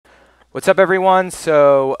What's up, everyone?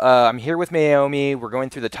 So I'm here with Naomi. We're going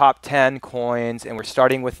through the top 10 coins, and we're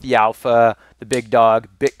starting with the alpha, the big dog,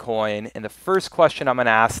 Bitcoin. And the first question I'm going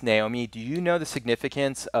to ask Naomi, do you know the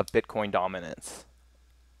significance of Bitcoin dominance?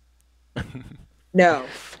 No.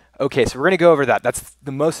 Okay, so we're going to go over that. That's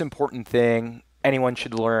the most important thing anyone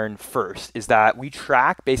should learn first, is that we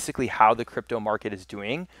track basically how the crypto market is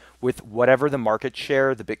doing with whatever the market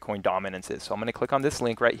share the Bitcoin dominance is. So I'm going to click on this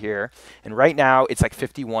link right here. And right now it's like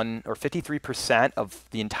 51 or 53% of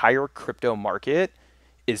the entire crypto market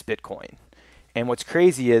is Bitcoin. And what's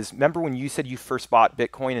crazy is, remember when you said you first bought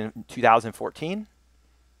Bitcoin in 2014?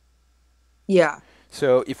 Yeah.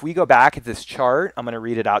 So if we go back at this chart, I'm going to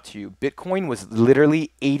read it out to you. Bitcoin was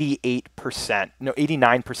literally 88%, no,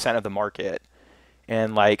 89% of the market.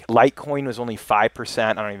 And like Litecoin was only 5%.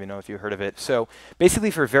 I don't even know if you heard of it. So basically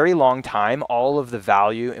for a very long time, all of the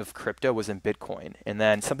value of crypto was in Bitcoin. And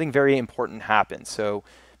then something very important happened. So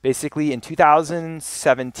basically in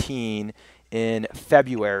 2017, in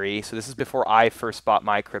February, so this is before I first bought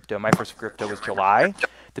my crypto. My first crypto was July.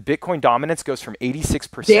 The Bitcoin dominance goes from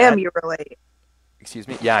 86%. Damn, you were late. Excuse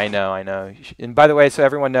me? Yeah, I know, I know. And by the way, so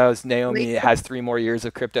everyone knows, Naomi has 3 more years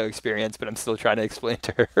of crypto experience, but I'm still trying to explain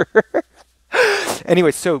to her.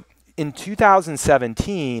 Anyway, so in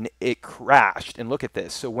 2017, it crashed. And look at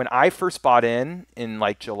this. So when I first bought in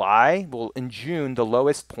like July, well, in June, the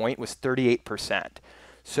lowest point was 38%.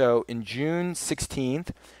 So in June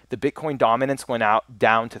 16th, the Bitcoin dominance went out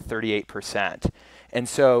down to 38%. And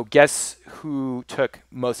so guess who took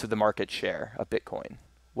most of the market share of Bitcoin?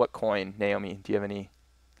 What coin, Naomi? Do you have any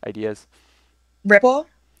ideas? Ripple?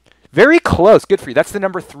 Very close. Good for you. That's the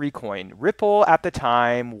number 3 coin. Ripple at the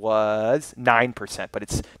time was 9%, but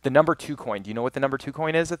it's the number 2 coin. Do you know what the number 2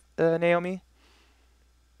 coin is, Naomi?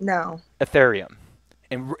 No. Ethereum.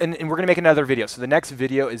 And we're going to make another video. So the next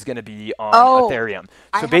video is going to be on Ethereum.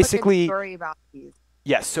 I So have a good basically, story about these.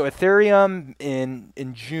 yes. So Ethereum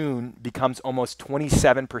in June becomes almost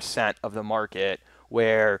 27% of the market,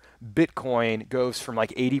 where Bitcoin goes from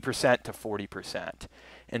like 80% to 40%.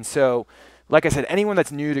 And so, like I said, anyone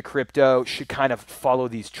that's new to crypto should kind of follow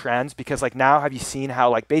these trends, because like now, have you seen how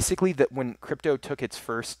like basically that when crypto took its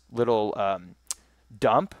first little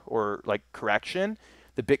dump or like correction,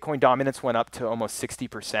 the Bitcoin dominance went up to almost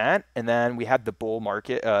 60%, and then we had the bull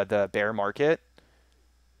market, the bear market.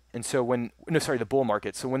 And so the bull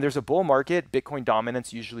market. So when there's a bull market, Bitcoin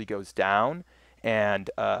dominance usually goes down, and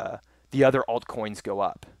the other altcoins go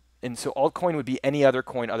up. And so altcoin would be any other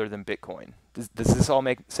coin other than Bitcoin. Does this all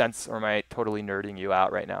make sense, or am I totally nerding you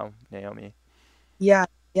out right now, Naomi? Yeah,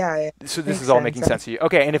 yeah, it So this makes is all sense. making sense to you.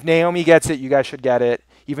 Okay, and if Naomi gets it, you guys should get it.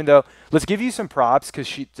 Even though, let's give you some props, because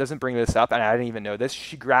she doesn't bring this up, and I didn't even know this.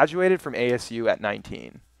 She graduated from ASU at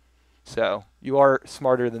 19. So you are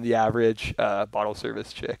smarter than the average bottle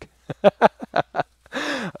service chick.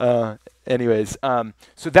 Anyways,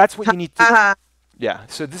 so that's what you need to... Yeah,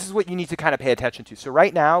 so this is what you need to kind of pay attention to. So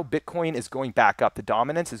right now, Bitcoin is going back up. The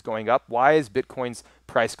dominance is going up. Why is Bitcoin's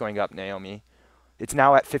price going up, Naomi? It's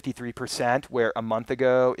now at 53%, where a month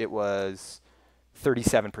ago it was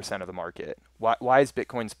 37% of the market. Why is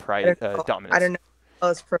Bitcoin's price dominance? I don't know.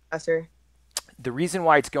 Oh, it's professor. The reason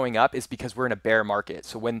why it's going up is because we're in a bear market.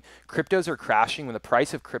 So when cryptos are crashing, when the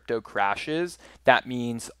price of crypto crashes, that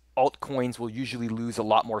means altcoins will usually lose a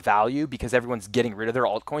lot more value, because everyone's getting rid of their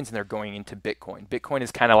altcoins and they're going into Bitcoin. Bitcoin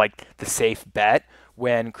is kind of like the safe bet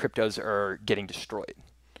when cryptos are getting destroyed.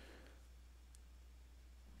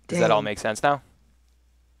 Does that all Dang. make sense now?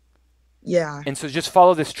 Yeah. And so just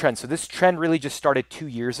follow this trend. So this trend really just started 2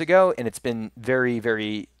 years ago, and it's been very,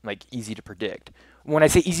 very like easy to predict. When I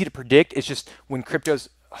say easy to predict, it's just when cryptos...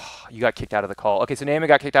 Oh, you got kicked out of the call. Okay, so Naomi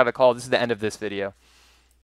got kicked out of the call. This is the end of this video.